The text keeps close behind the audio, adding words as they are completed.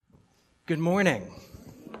Good morning.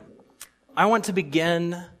 I want to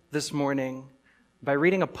begin this morning by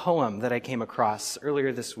reading a poem that I came across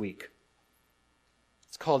earlier this week.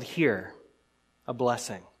 It's called Here, a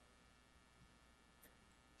Blessing.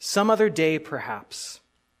 Some other day, perhaps,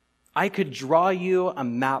 I could draw you a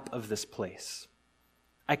map of this place.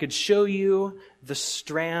 I could show you the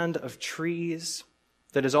strand of trees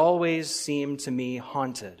that has always seemed to me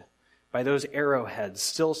haunted by those arrowheads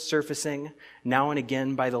still surfacing now and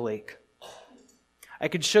again by the lake. I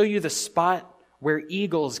could show you the spot where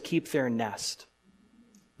eagles keep their nest,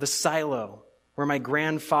 the silo where my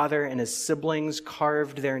grandfather and his siblings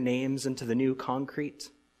carved their names into the new concrete.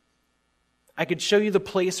 I could show you the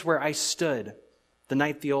place where I stood the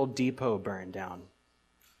night the old depot burned down.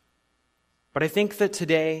 But I think that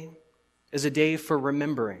today is a day for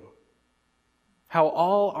remembering how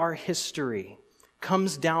all our history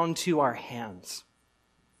comes down to our hands,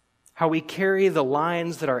 how we carry the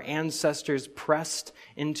lines that our ancestors pressed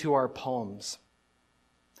into our palms,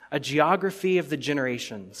 a geography of the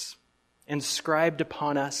generations inscribed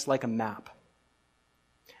upon us like a map.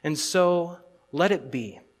 And so let it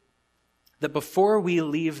be that before we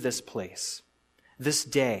leave this place, this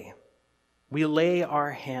day, we lay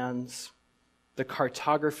our hands, the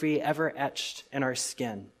cartography ever etched in our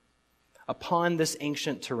skin, upon this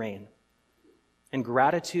ancient terrain, in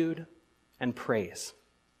gratitude and praise.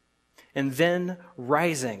 And then,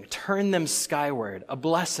 rising, turn them skyward, a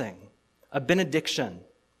blessing, a benediction,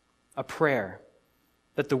 a prayer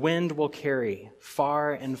that the wind will carry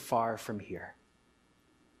far and far from here.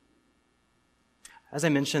 As I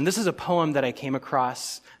mentioned, this is a poem that I came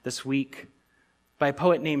across this week by a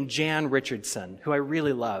poet named Jan Richardson, who I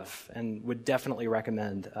really love and would definitely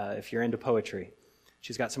recommend if you're into poetry.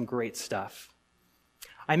 She's got some great stuff.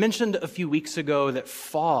 I mentioned a few weeks ago that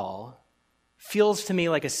fall feels to me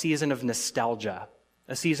like a season of nostalgia,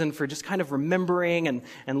 a season for just kind of remembering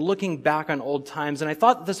and looking back on old times. And I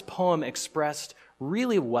thought this poem expressed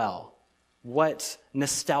really well what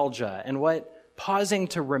nostalgia and what pausing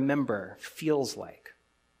to remember feels like.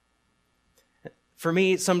 For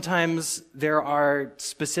me, sometimes there are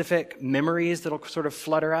specific memories that'll sort of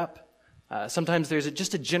flutter up. Sometimes there's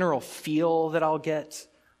just a general feel that I'll get.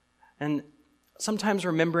 And sometimes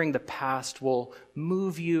remembering the past will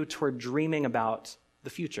move you toward dreaming about the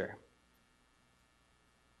future.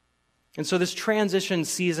 And so this transition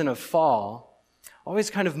season of fall always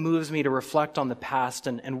kind of moves me to reflect on the past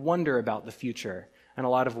and wonder about the future in a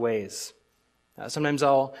lot of ways. Sometimes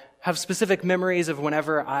I'll have specific memories of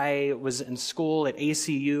whenever I was in school at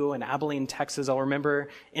ACU in Abilene, Texas. I'll remember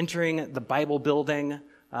entering the Bible building,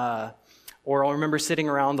 or I'll remember sitting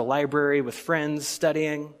around the library with friends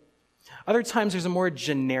studying. Other times there's a more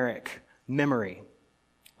generic memory,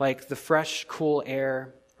 like the fresh, cool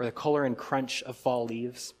air or the color and crunch of fall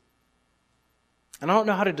leaves. And I don't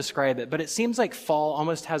know how to describe it, but it seems like fall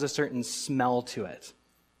almost has a certain smell to it.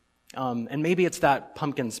 And maybe it's that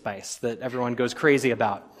pumpkin spice that everyone goes crazy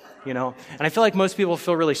about, you know? And I feel like most people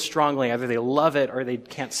feel really strongly, either they love it or they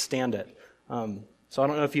can't stand it. So I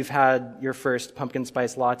don't know if you've had your first pumpkin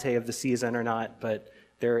spice latte of the season or not, but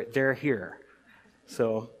they're here.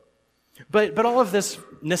 But all of this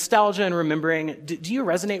nostalgia and remembering, do you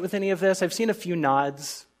resonate with any of this? I've seen a few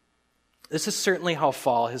nods. This is certainly how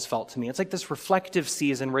fall has felt to me. It's like this reflective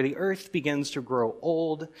season where the earth begins to grow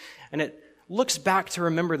old, and it looks back to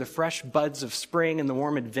remember the fresh buds of spring and the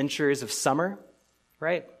warm adventures of summer,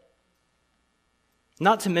 right?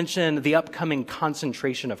 Not to mention the upcoming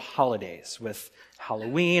concentration of holidays with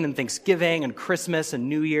Halloween and Thanksgiving and Christmas and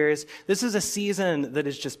New Year's. This is a season that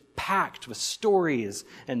is just packed with stories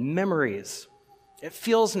and memories. It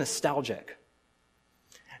feels nostalgic.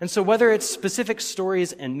 And so whether it's specific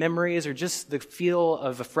stories and memories or just the feel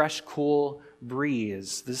of a fresh, cool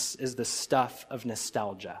breeze, this is the stuff of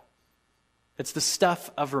nostalgia. It's the stuff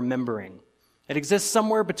of remembering. It exists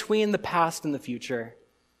somewhere between the past and the future,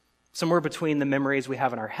 somewhere between the memories we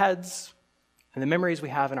have in our heads and the memories we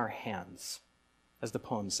have in our hands, as the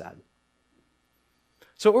poem said.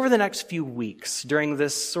 So over the next few weeks, during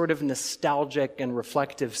this sort of nostalgic and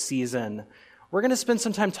reflective season, we're going to spend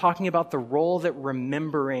some time talking about the role that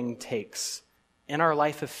remembering takes in our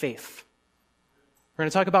life of faith. We're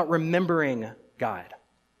going to talk about remembering God.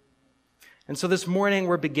 And so this morning,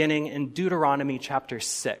 we're beginning in Deuteronomy chapter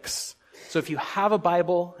 6. So if you have a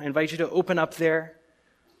Bible, I invite you to open up there.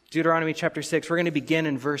 Deuteronomy chapter 6, we're going to begin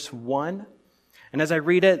in verse 1. And as I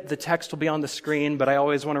read it, the text will be on the screen, but I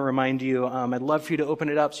always want to remind you, I'd love for you to open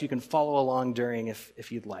it up so you can follow along during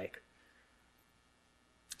if you'd like.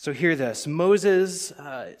 So hear this. Moses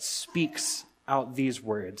speaks out these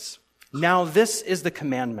words. Now this is the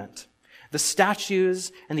commandment the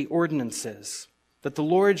statutes and the ordinances that the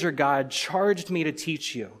Lord your God charged me to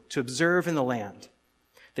teach you to observe in the land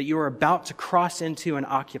that you are about to cross into and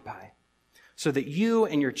occupy, so that you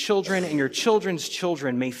and your children and your children's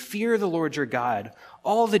children may fear the Lord your God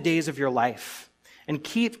all the days of your life, and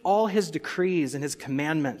keep all his decrees and his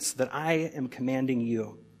commandments that I am commanding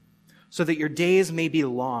you, so that your days may be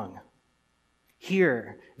long.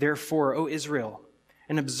 Hear, therefore, O Israel,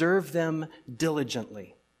 and observe them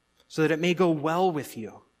diligently, so that it may go well with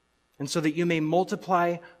you, and so that you may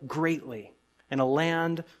multiply greatly in a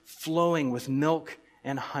land flowing with milk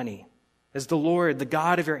and honey, as the Lord, the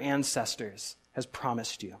God of your ancestors, has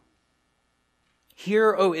promised you.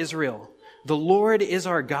 Hear, O Israel, the Lord is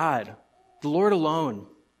our God, the Lord alone.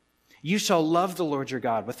 You shall love the Lord your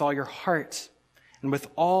God with all your heart, and with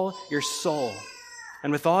all your soul,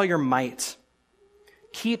 and with all your might.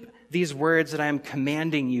 Keep these words that I am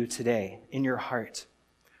commanding you today in your heart.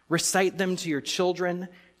 Recite them to your children.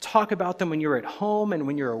 Talk about them when you're at home and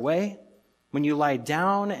when you're away, when you lie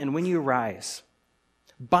down and when you rise.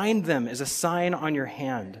 Bind them as a sign on your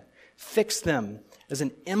hand. Fix them as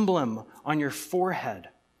an emblem on your forehead,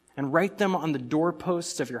 and write them on the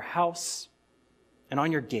doorposts of your house and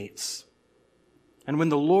on your gates. And when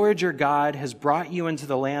the Lord your God has brought you into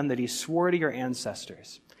the land that he swore to your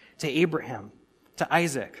ancestors, to Abraham, to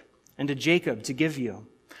Isaac, and to Jacob to give you,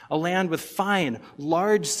 a land with fine,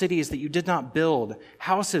 large cities that you did not build,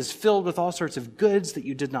 houses filled with all sorts of goods that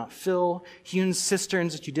you did not fill, hewn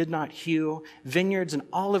cisterns that you did not hew, vineyards and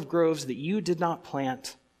olive groves that you did not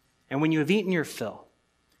plant. And when you have eaten your fill,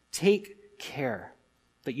 take care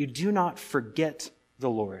that you do not forget the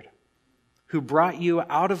Lord, who brought you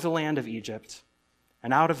out of the land of Egypt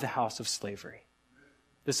and out of the house of slavery.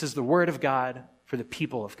 This is the word of God for the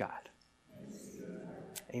people of God.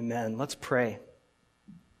 Amen. Let's pray.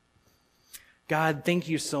 God, thank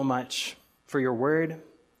you so much for your word,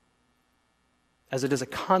 as it is a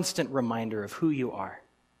constant reminder of who you are.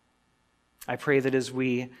 I pray that as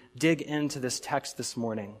we dig into this text this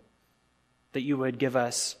morning, that you would give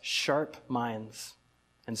us sharp minds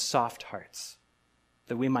and soft hearts,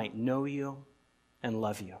 that we might know you and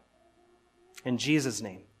love you. In Jesus'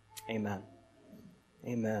 name, amen.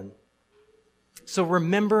 Amen. So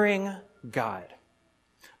remembering God.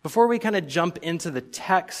 Before we kind of jump into the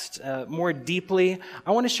text more deeply,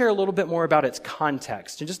 I want to share a little bit more about its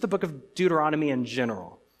context and just the book of Deuteronomy in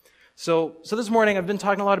general. So this morning I've been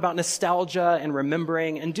talking a lot about nostalgia and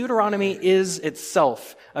remembering, and Deuteronomy is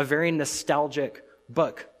itself a very nostalgic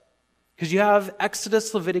book, because you have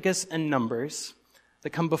Exodus, Leviticus, and Numbers that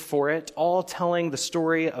come before it, all telling the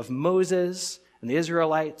story of Moses and the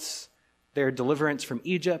Israelites, their deliverance from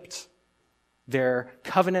Egypt, their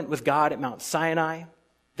covenant with God at Mount Sinai,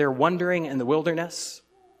 their wandering in the wilderness.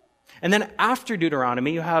 And then after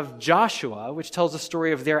Deuteronomy, you have Joshua, which tells the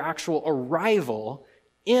story of their actual arrival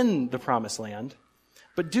in the promised land.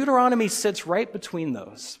 But Deuteronomy sits right between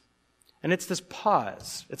those. And it's this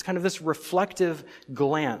pause. It's kind of this reflective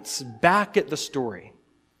glance back at the story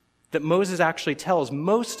that Moses actually tells.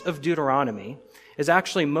 Most of Deuteronomy is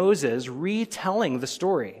actually Moses retelling the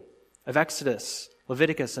story of Exodus,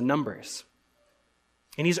 Leviticus, and Numbers.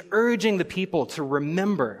 And he's urging the people to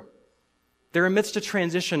remember they're amidst a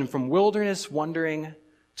transition from wilderness wandering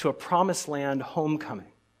to a promised land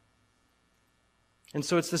homecoming. And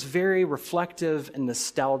so it's this very reflective and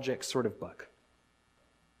nostalgic sort of book.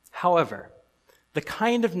 However, the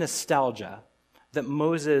kind of nostalgia that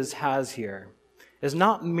Moses has here is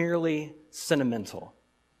not merely sentimental.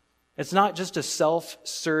 It's not just a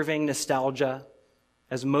self-serving nostalgia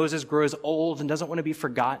as Moses grows old and doesn't want to be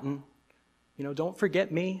forgotten. Don't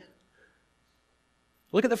forget me.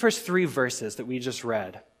 Look at the first 3 verses that we just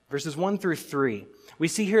read, verses 1 through 3. We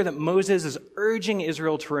see here that Moses is urging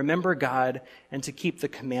Israel to remember God and to keep the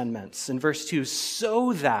commandments. In verse 2,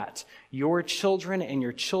 so that your children and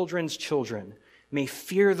your children's children may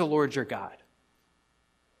fear the Lord your God.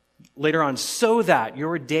 Later on, so that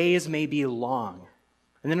your days may be long.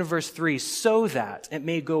 And then in verse 3, so that it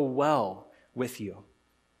may go well with you.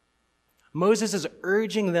 Moses is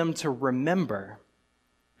urging them to remember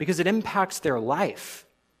because it impacts their life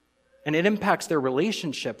and it impacts their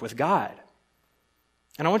relationship with God.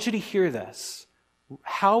 And I want you to hear this.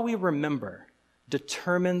 How we remember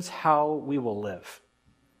determines how we will live.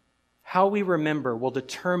 How we remember will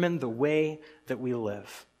determine the way that we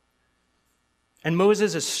live. And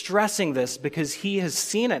Moses is stressing this because he has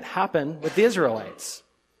seen it happen with the Israelites.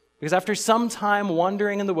 Because after some time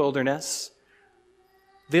wandering in the wilderness,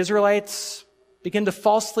 the Israelites begin to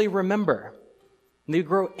falsely remember. And they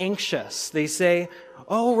grow anxious. They say,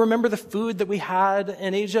 oh, remember the food that we had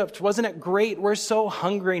in Egypt? Wasn't it great? We're so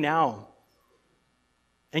hungry now.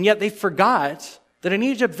 And yet they forgot that in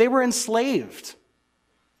Egypt they were enslaved.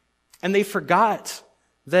 And they forgot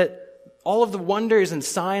that all of the wonders and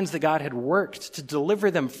signs that God had worked to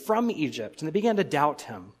deliver them from Egypt, and they began to doubt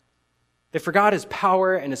him. They forgot his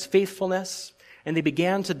power and his faithfulness, and they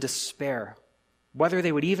began to despair whether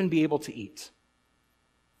they would even be able to eat.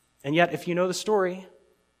 And yet, if you know the story,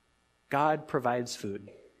 God provides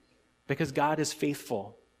food because God is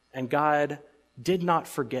faithful and God did not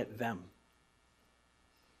forget them.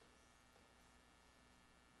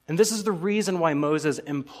 And this is the reason why Moses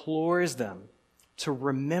implores them to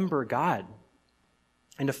remember God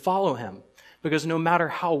and to follow him, because no matter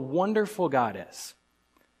how wonderful God is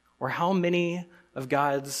or how many of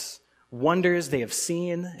God's wonders they have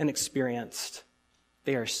seen and experienced,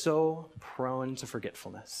 they are so prone to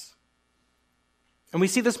forgetfulness. And we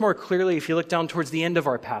see this more clearly if you look down towards the end of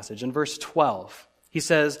our passage. In verse 12, he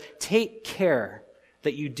says, "Take care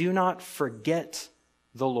that you do not forget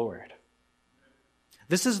the Lord."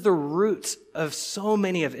 This is the root of so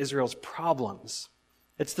many of Israel's problems.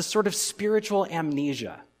 It's the sort of spiritual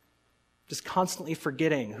amnesia, just constantly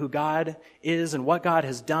forgetting who God is and what God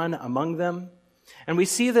has done among them. And we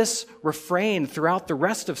see this refrain throughout the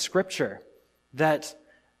rest of Scripture that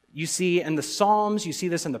you see in the Psalms, you see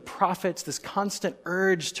this in the prophets, this constant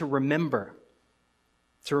urge to remember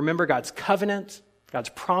God's covenant, God's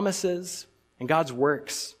promises, and God's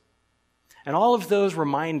works. And all of those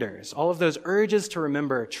reminders, all of those urges to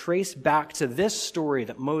remember trace back to this story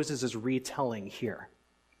that Moses is retelling here.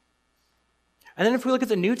 And then if we look at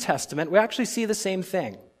the New Testament, we actually see the same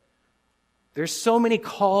thing. There's so many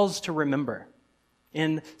calls to remember.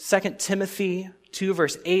 In 2 Timothy 2,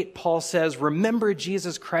 verse 8, Paul says, "Remember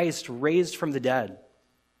Jesus Christ raised from the dead."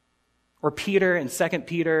 Or Peter in 2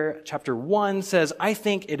 Peter chapter 1 says, "I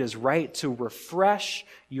think it is right to refresh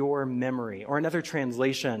your memory." Or another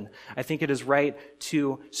translation, "I think it is right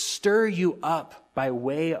to stir you up by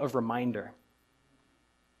way of reminder."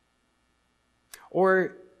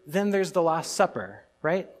 Or then there's the Last Supper,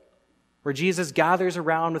 right? Where Jesus gathers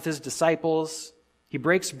around with his disciples, he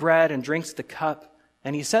breaks bread and drinks the cup,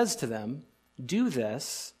 and he says to them, "Do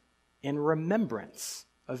this in remembrance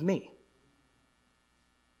of me."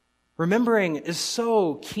 Remembering is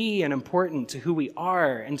so key and important to who we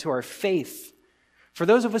are and to our faith. For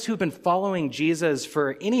those of us who've been following Jesus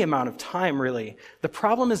for any amount of time, really, the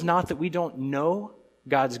problem is not that we don't know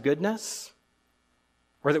God's goodness,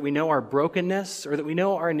 or that we know our brokenness, or that we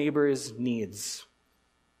know our neighbor's needs.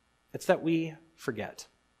 It's that we forget.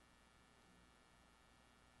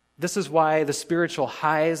 This is why the spiritual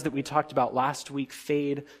highs that we talked about last week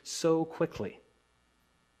fade so quickly.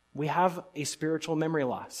 We have a spiritual memory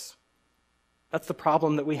loss. That's the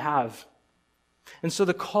problem that we have. And so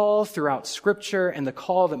the call throughout Scripture and the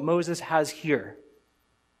call that Moses has here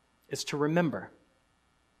is to remember.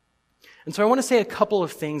 And so I want to say a couple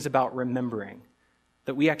of things about remembering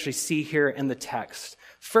that we actually see here in the text.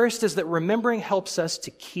 First is that remembering helps us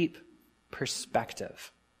to keep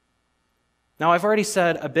perspective. Now, I've already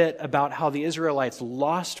said a bit about how the Israelites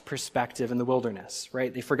lost perspective in the wilderness,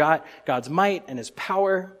 right? They forgot God's might and his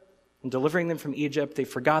power in delivering them from Egypt. They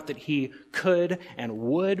forgot that he could and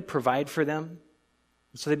would provide for them.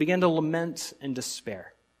 So they began to lament and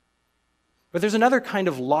despair. But there's another kind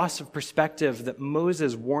of loss of perspective that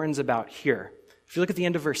Moses warns about here. If you look at the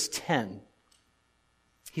end of verse 10,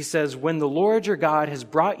 he says, "When the Lord your God has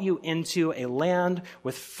brought you into a land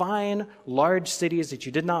with fine, large cities that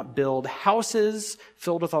you did not build, houses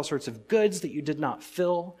filled with all sorts of goods that you did not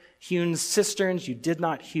fill, hewn cisterns you did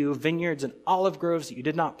not hew, vineyards and olive groves that you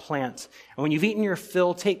did not plant. And when you've eaten your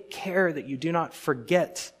fill, take care that you do not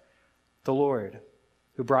forget the Lord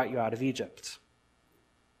who brought you out of Egypt."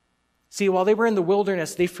 See, while they were in the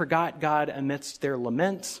wilderness, they forgot God amidst their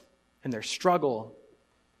lament and their struggle.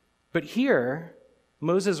 But here,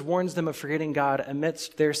 Moses warns them of forgetting God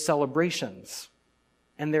amidst their celebrations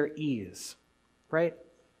and their ease, right?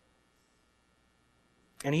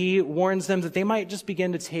 And he warns them that they might just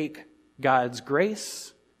begin to take God's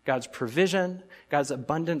grace, God's provision, God's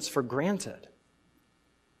abundance for granted.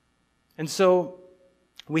 And so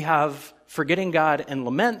we have forgetting God in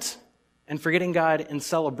lament and forgetting God in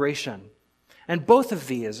celebration. And both of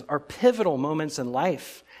these are pivotal moments in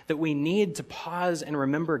life that we need to pause and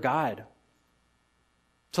remember God.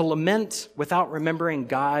 To lament without remembering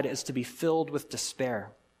God is to be filled with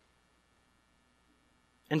despair.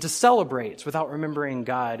 And to celebrate without remembering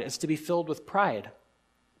God is to be filled with pride.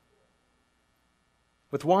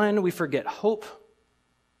 With one, we forget hope,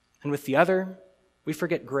 and with the other, we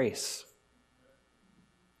forget grace.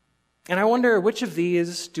 And I wonder, which of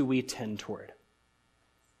these do we tend toward?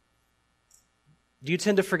 Do you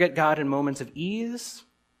tend to forget God in moments of ease,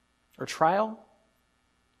 or trial?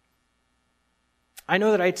 I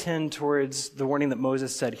know that I tend towards the warning that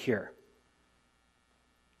Moses said here,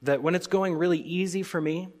 that when it's going really easy for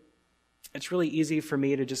me, it's really easy for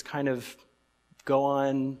me to just kind of go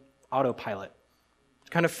on autopilot,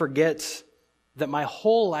 kind of forget that my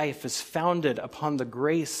whole life is founded upon the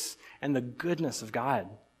grace and the goodness of God.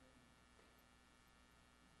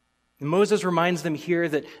 And Moses reminds them here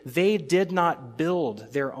that they did not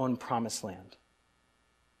build their own promised land.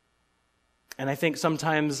 And I think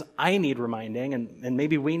sometimes I need reminding, and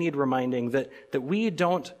maybe we need reminding, that we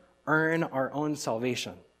don't earn our own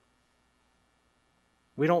salvation.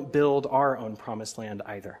 We don't build our own promised land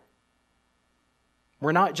either.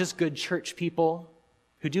 We're not just good church people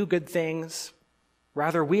who do good things.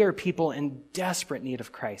 Rather, we are people in desperate need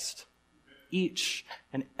of Christ, each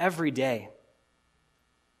and every day.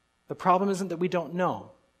 The problem isn't that we don't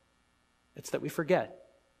know. It's that we forget.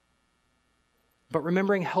 But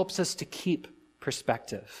remembering helps us to keep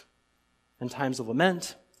perspective in times of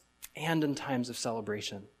lament and in times of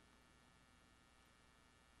celebration.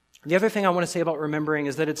 The other thing I want to say about remembering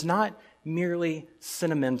is that it's not merely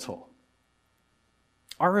sentimental.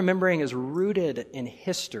 Our remembering is rooted in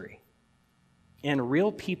history, in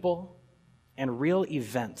real people and real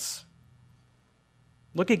events.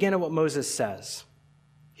 Look again at what Moses says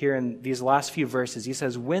here in these last few verses. He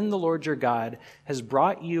says, "When the Lord your God has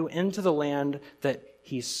brought you into the land that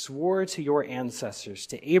he swore to your ancestors,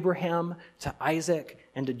 to Abraham, to Isaac,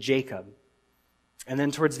 and to Jacob." And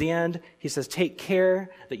then towards the end, he says, "Take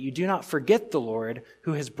care that you do not forget the Lord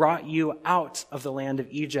who has brought you out of the land of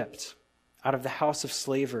Egypt, out of the house of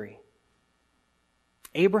slavery."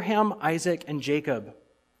 Abraham, Isaac, and Jacob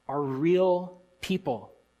are real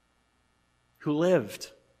people who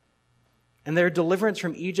lived. And their deliverance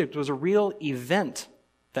from Egypt was a real event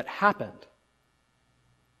that happened.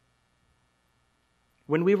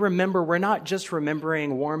 When we remember, we're not just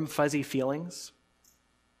remembering warm, fuzzy feelings.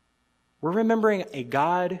 We're remembering a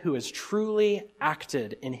God who has truly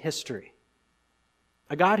acted in history.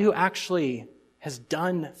 A God who actually has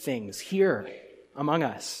done things here among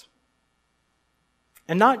us.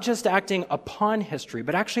 And not just acting upon history,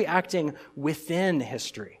 but actually acting within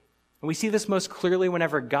history. And we see this most clearly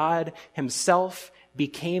whenever God himself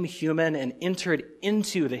became human and entered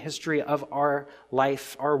into the history of our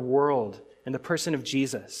life, our world, in the person of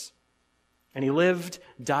Jesus. And he lived,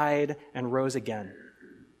 died, and rose again.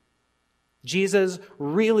 Jesus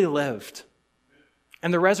really lived,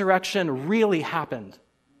 and the resurrection really happened.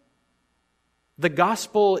 The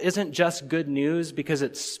gospel isn't just good news because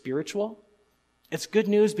it's spiritual. It's good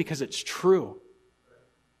news because it's true,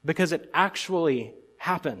 because it actually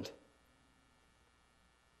happened.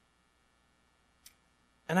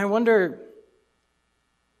 And I wonder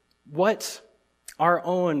what our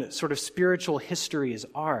own sort of spiritual histories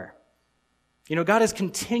are. You know, God has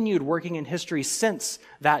continued working in history since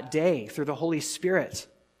that day through the Holy Spirit.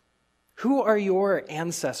 Who are your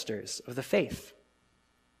ancestors of the faith?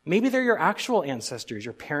 Maybe they're your actual ancestors,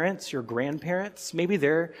 your parents, your grandparents. Maybe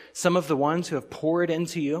they're some of the ones who have poured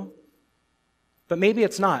into you. But maybe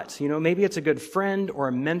it's not. You know, maybe it's a good friend or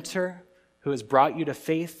a mentor who has brought you to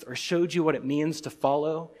faith or showed you what it means to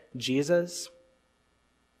follow Jesus.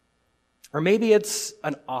 Or maybe it's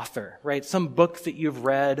an author, right? Some book that you've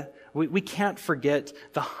read. We can't forget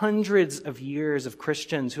the hundreds of years of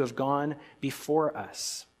Christians who have gone before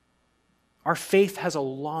us. Our faith has a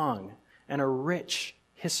long and a rich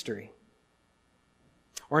history.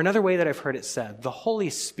 Or another way that I've heard it said, the Holy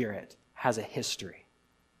Spirit has a history.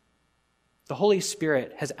 The Holy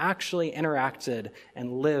Spirit has actually interacted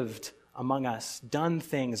and lived among us, done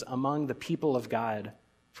things among the people of God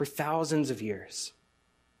for thousands of years.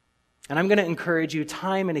 And I'm going to encourage you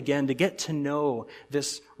time and again to get to know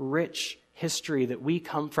this rich history that we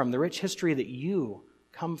come from, the rich history that you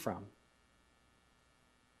come from.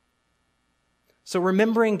 So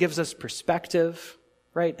remembering gives us perspective,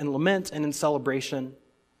 right, in lament and in celebration.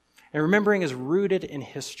 And remembering is rooted in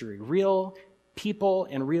history, real people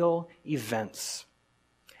and real events.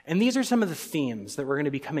 And these are some of the themes that we're going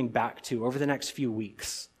to be coming back to over the next few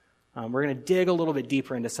weeks. We're going to dig a little bit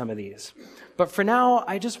deeper into some of these. But for now,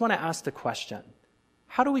 I just want to ask the question,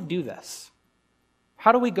 how do we do this?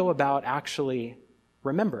 How do we go about actually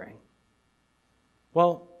remembering?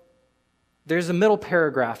 Well, there's a middle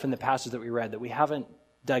paragraph in the passage that we read that we haven't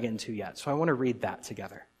dug into yet, so I want to read that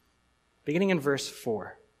together. Beginning in verse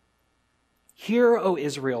 4. "Hear, O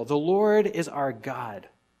Israel, the Lord is our God,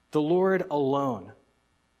 the Lord alone.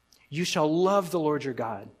 You shall love the Lord your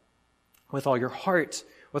God with all your heart,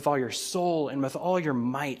 with all your soul, and with all your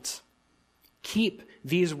might. Keep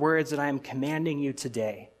these words that I am commanding you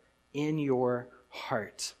today in your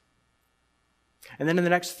heart. And then in the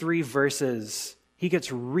next 3 verses, he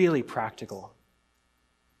gets really practical.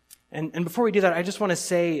 And before we do that, I just want to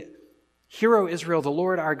say, "Hear, O Israel, the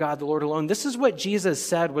Lord our God, the Lord alone." This is what Jesus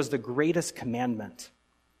said was the greatest commandment.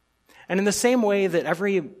 And in the same way that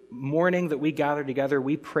every morning that we gather together,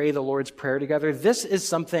 we pray the Lord's Prayer together, this is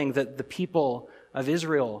something that the people of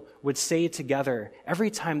Israel would say together every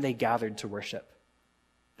time they gathered to worship.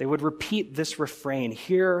 They would repeat this refrain,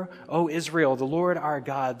 "Hear, O Israel, the Lord our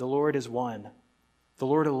God, the Lord is one, the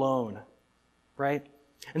Lord alone," right?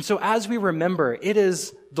 And so as we remember, it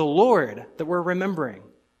is the Lord that we're remembering,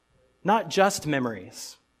 not just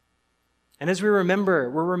memories. And as we remember,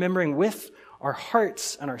 we're remembering with our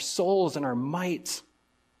hearts and our souls and our might.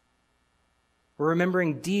 We're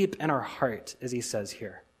remembering deep in our heart, as he says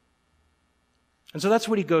here. And so that's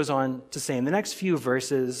what he goes on to say. In the next few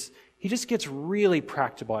verses, he just gets really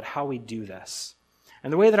practical at how we do this.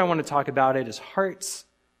 And the way that I want to talk about it is heart,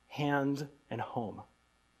 hand, and home.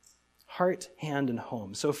 Heart, hand, and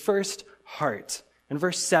home. So first, heart. In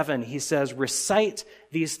verse 7, he says, "Recite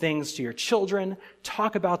these things to your children.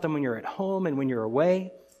 Talk about them when you're at home and when you're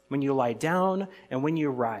away, when you lie down and when you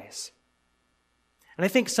rise." And I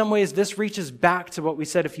think some ways this reaches back to what we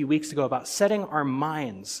said a few weeks ago about setting our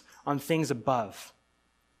minds on things above.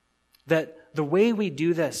 That the way we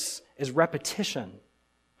do this is repetition,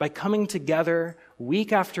 by coming together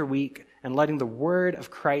week after week and letting the word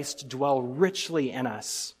of Christ dwell richly in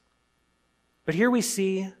us. But here we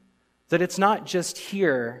see that it's not just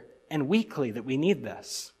here and weekly that we need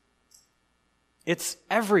this. It's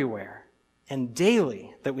everywhere and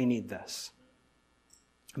daily that we need this.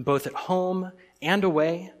 Both at home and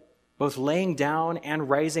away, both laying down and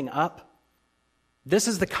rising up. This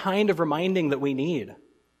is the kind of reminding that we need.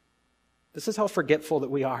 This is how forgetful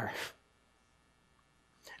that we are.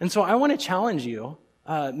 And so I want to challenge you,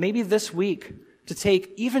 maybe this week, to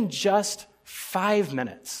take even just 5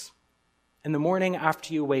 minutes in the morning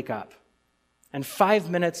after you wake up, and 5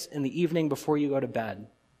 minutes in the evening before you go to bed,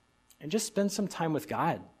 and just spend some time with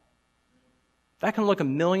God. That can look a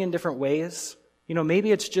million different ways.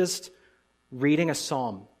 Maybe it's just reading a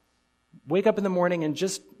psalm. Wake up in the morning and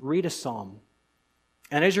just read a psalm.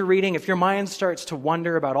 And as you're reading, if your mind starts to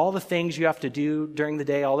wonder about all the things you have to do during the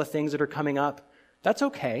day, all the things that are coming up, that's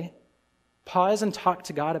okay. Pause and talk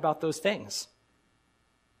to God about those things.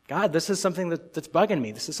 God, this is something that's bugging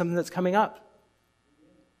me. This is something that's coming up.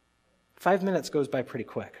 5 minutes goes by pretty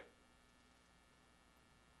quick.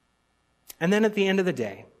 And then at the end of the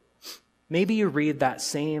day, maybe you read that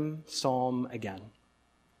same psalm again.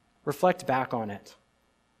 Reflect back on it.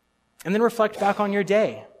 And then reflect back on your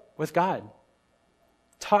day with God.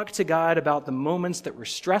 Talk to God about the moments that were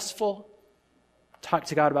stressful. Talk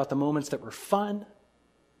to God about the moments that were fun.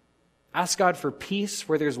 Ask God for peace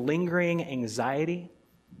where there's lingering anxiety.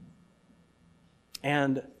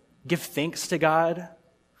 And give thanks to God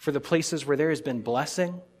for the places where there has been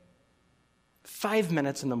blessing. 5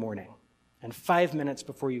 minutes in the morning and 5 minutes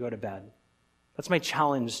before you go to bed. That's my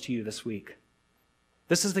challenge to you this week.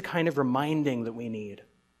 This is the kind of reminding that we need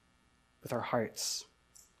with our hearts.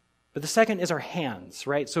 But the second is our hands,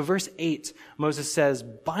 right? So verse 8, Moses says,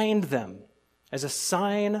 "Bind them as a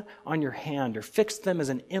sign on your hand, or fix them as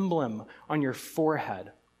an emblem on your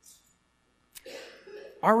forehead."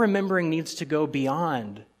 Our remembering needs to go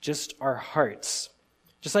beyond just our hearts.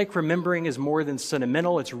 Just like remembering is more than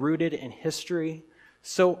sentimental, it's rooted in history,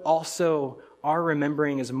 so also our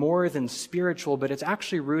remembering is more than spiritual, but it's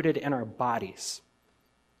actually rooted in our bodies.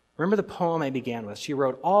 Remember the poem I began with? She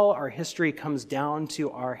wrote, "All our history comes down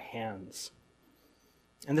to our hands."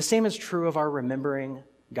 And the same is true of our remembering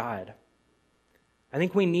God. I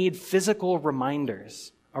think we need physical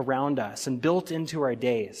reminders around us and built into our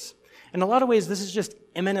days. In a lot of ways, this is just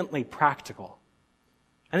eminently practical.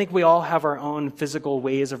 I think we all have our own physical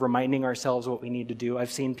ways of reminding ourselves what we need to do.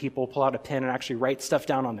 I've seen people pull out a pen and actually write stuff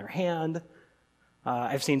down on their hand.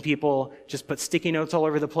 I've seen people just put sticky notes all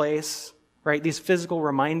over the place, right? These physical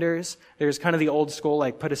reminders. There's kind of the old school,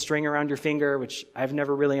 like put a string around your finger, which I've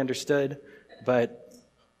never really understood, but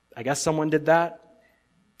I guess someone did that.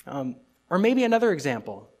 Or maybe another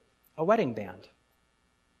example, a wedding band,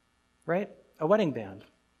 right? A wedding band.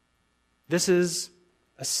 This is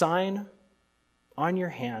a sign on your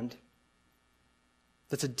hand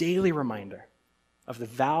that's a daily reminder of the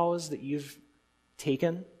vows that you've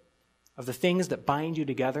taken, of the things that bind you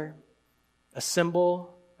together, a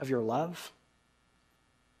symbol of your love.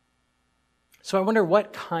 So I wonder,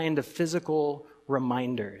 what kind of physical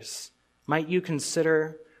reminders might you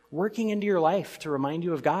consider working into your life to remind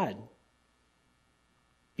you of God?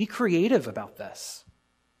 Be creative about this.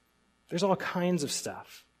 There's all kinds of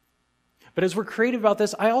stuff. But as we're creative about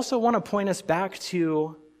this, I also want to point us back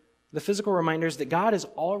to the physical reminders that God has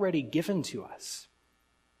already given to us.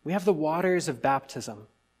 We have the waters of baptism,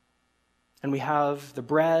 and we have the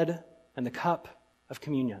bread and the cup of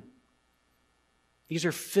communion. These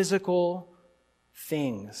are physical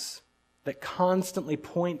things that constantly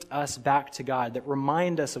point us back to God, that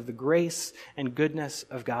remind us of the grace and goodness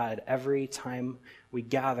of God every time we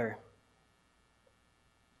gather.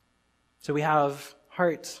 So we have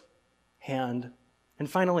heart, hand, and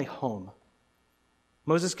finally home.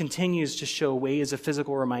 Moses continues to show ways of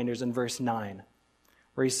physical reminders in verse 9,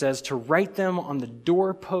 where he says to write them on the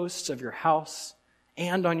doorposts of your house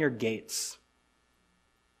and on your gates.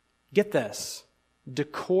 Get this,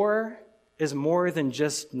 decor is more than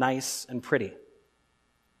just nice and pretty.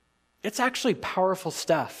 It's actually powerful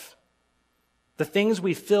stuff. The things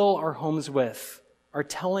we fill our homes with are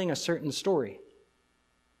telling a certain story.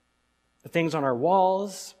 The things on our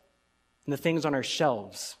walls and the things on our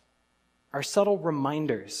shelves are subtle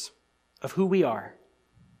reminders of who we are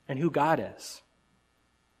and who God is.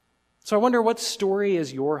 So I wonder, what story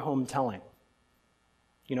is your home telling?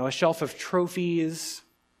 You know, a shelf of trophies,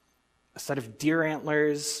 a set of deer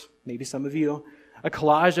antlers, maybe some of you, a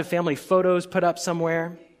collage of family photos put up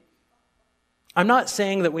somewhere. I'm not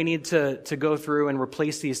saying that we need to go through and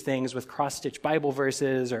replace these things with cross-stitch Bible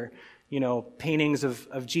verses or, paintings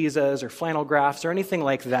of Jesus or flannel graphs or anything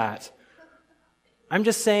like that. I'm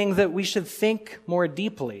just saying that we should think more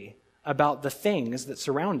deeply about the things that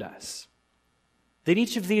surround us. That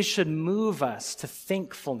each of these should move us to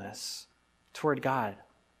thankfulness toward God,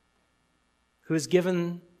 who has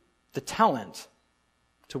given the talent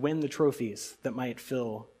to win the trophies that might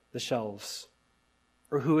fill the shelves,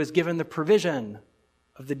 or who has given the provision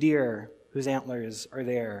of the deer whose antlers are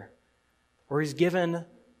there, or who's given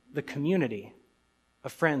the community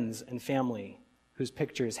of friends and family whose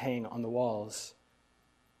pictures hang on the walls.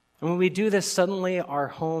 And when we do this, suddenly our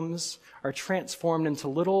homes are transformed into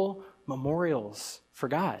little memorials for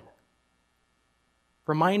God,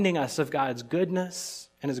 reminding us of God's goodness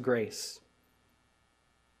and his grace.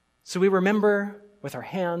 So we remember with our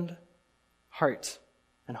hand, heart,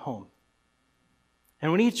 and home.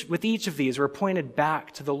 And with each of these, we're pointed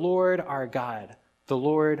back to the Lord our God, the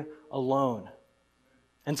Lord alone,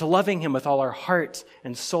 and to loving him with all our heart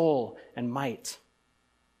and soul and might.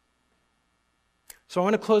 So I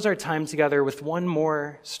want to close our time together with one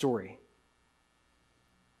more story.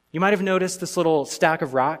 You might have noticed this little stack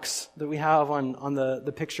of rocks that we have on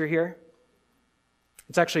the picture here.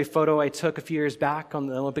 It's actually a photo I took a few years back on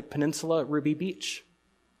the Olympic Peninsula at Ruby Beach.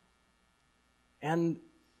 And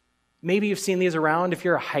maybe you've seen these around. If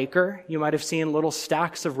you're a hiker, you might have seen little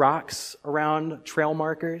stacks of rocks around trail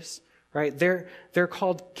markers, right? They're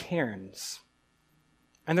called cairns.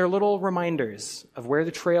 And they're little reminders of where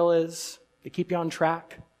the trail is. They keep you on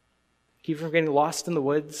track, keep you from getting lost in the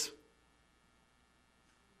woods.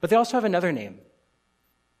 But they also have another name.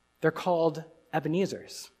 They're called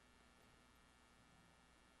Ebenezers.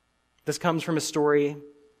 This comes from a story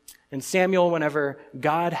in Samuel whenever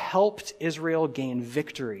God helped Israel gain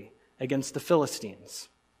victory against the Philistines.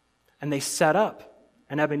 And they set up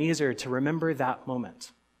an Ebenezer to remember that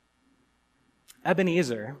moment.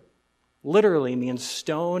 Ebenezer literally means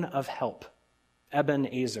stone of help.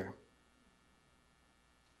 Ebenezer.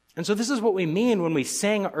 And so this is what we mean when we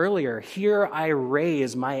sang earlier, "Here I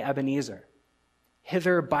raise my Ebenezer.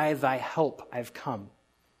 Hither by thy help I've come."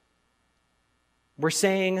 We're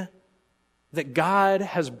saying that God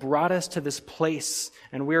has brought us to this place,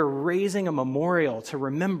 and we're raising a memorial to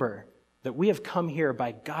remember that we have come here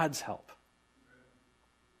by God's help.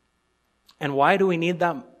 And why do we need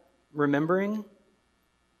that remembering?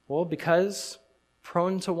 Well, because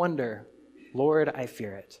prone to wonder, Lord, I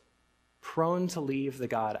fear it. Prone to leave the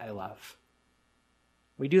God I love.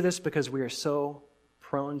 We do this because we are so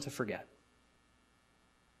prone to forget.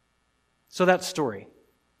 So that story.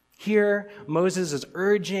 Here, Moses is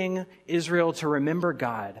urging Israel to remember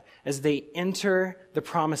God as they enter the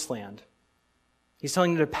promised land. He's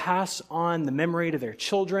telling them to pass on the memory to their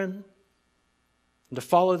children and to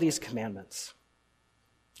follow these commandments.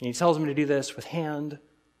 And he tells them to do this with hand,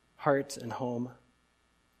 heart, and home.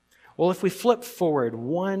 Well, if we flip forward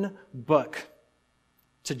one book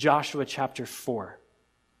to Joshua chapter 4,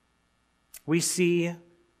 we see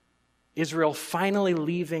Israel finally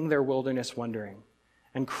leaving their wilderness wandering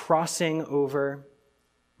and crossing over,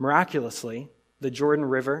 miraculously, the Jordan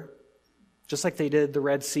River, just like they did the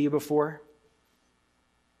Red Sea before.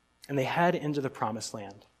 And they head into the promised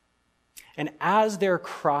land. And as they're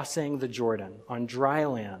crossing the Jordan on dry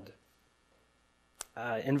land,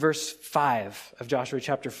 in verse 5 of Joshua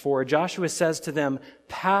chapter 4, Joshua says to them,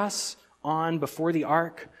 "Pass on before the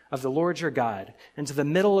ark of the Lord your God into the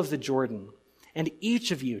middle of the Jordan, and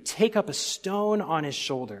each of you take up a stone on his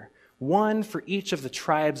shoulder, one for each of the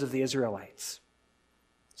tribes of the Israelites,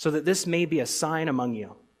 so that this may be a sign among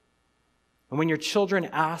you. And when your children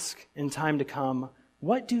ask in time to come,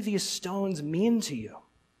 'What do these stones mean to you?'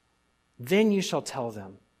 then you shall tell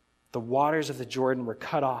them, 'The waters of the Jordan were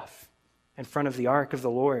cut off in front of the ark of the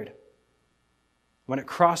Lord. When it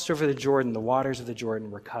crossed over the Jordan, the waters of the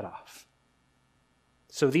Jordan were cut off.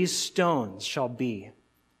 So these stones shall be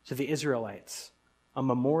to the Israelites a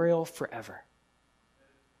memorial forever.'"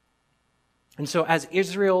 And so as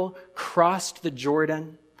Israel crossed the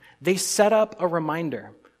Jordan, they set up a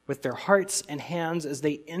reminder with their hearts and hands as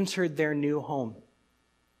they entered their new home.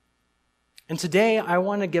 And today I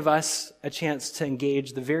want to give us a chance to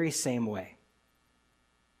engage the very same way.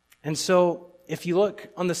 And so if you look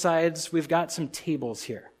on the sides, we've got some tables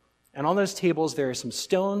here. And on those tables, there are some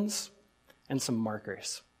stones and some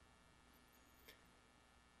markers.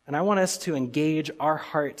 And I want us to engage our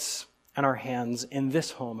hearts and our hands in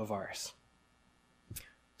this home of ours.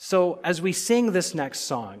 So as we sing this next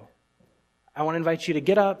song, I want to invite you to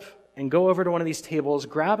get up and go over to one of these tables,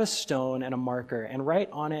 grab a stone and a marker, and write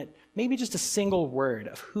on it maybe just a single word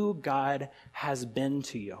of who God has been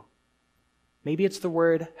to you. Maybe it's the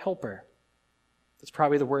word helper. That's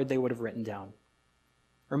probably the word they would have written down.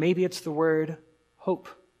 Or maybe it's the word hope,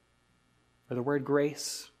 or the word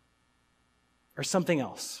grace, or something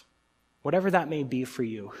else. Whatever that may be for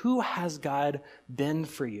you. Who has God been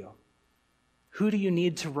for you? Who do you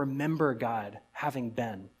need to remember God having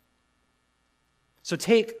been? So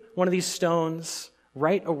take one of these stones,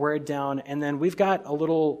 write a word down, and then we've got a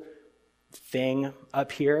little thing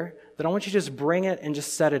up here that I want you to just bring it and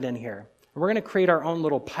just set it in here. And we're going to create our own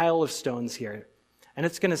little pile of stones here. And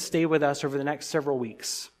it's going to stay with us over the next several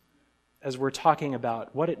weeks as we're talking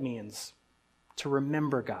about what it means to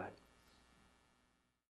remember God.